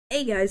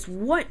Hey guys,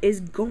 what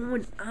is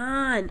going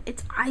on?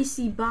 It's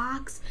Icy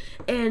Box,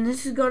 and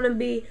this is gonna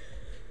be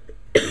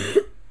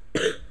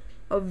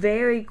a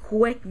very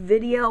quick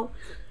video.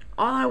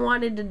 All I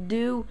wanted to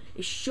do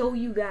is show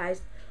you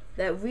guys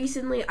that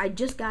recently I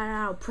just got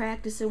out of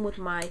practicing with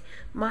my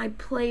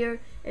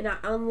player, and I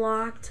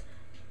unlocked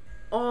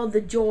all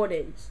the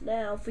Jordans.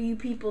 Now, for you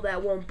people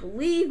that won't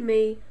believe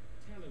me,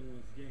 Talent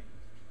wins games,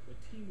 but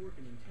teamwork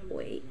and intelligence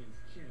wait. wins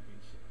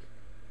championships.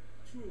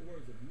 Truer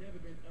words have never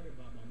been uttered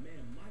by my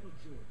man Michael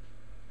Jordan.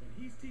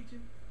 When he's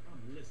teaching,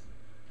 I'm listening.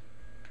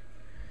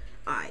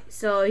 Alright,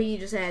 so he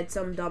just had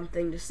some dumb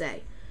thing to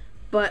say.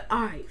 But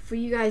alright, for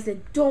you guys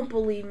that don't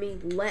believe me,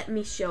 let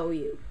me show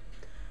you.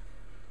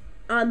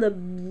 On the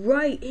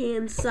right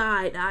hand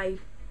side, I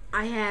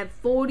have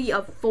 40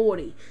 of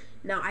 40.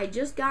 Now I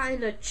just got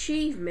an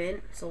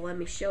achievement, so let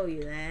me show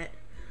you that.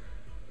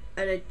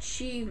 An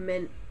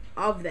achievement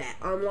of that.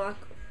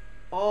 Unlock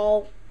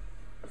all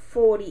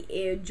 40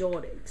 Air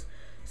Jordans.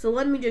 So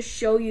let me just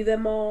show you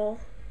them all,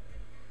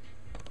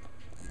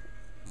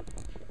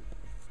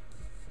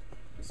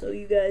 so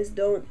you guys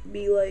don't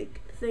be like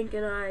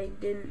thinking I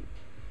didn't.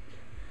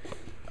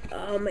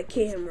 My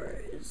camera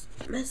is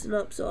messing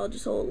up, so I'll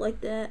just hold it like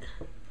that.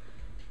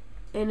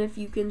 And if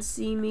you can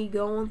see me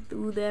going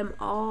through them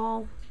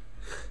all,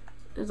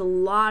 there's a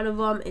lot of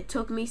them. It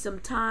took me some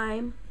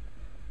time,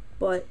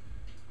 but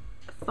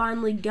I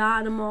finally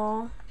got them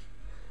all.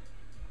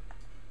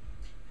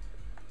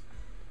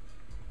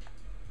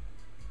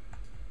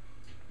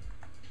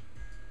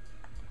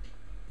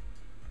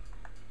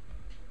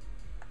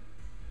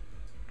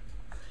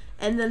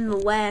 And then the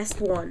last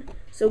one.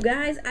 So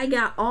guys, I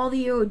got all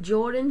the Air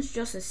Jordans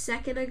just a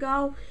second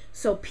ago.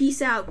 So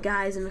peace out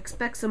guys, and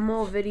expect some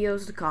more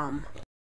videos to come.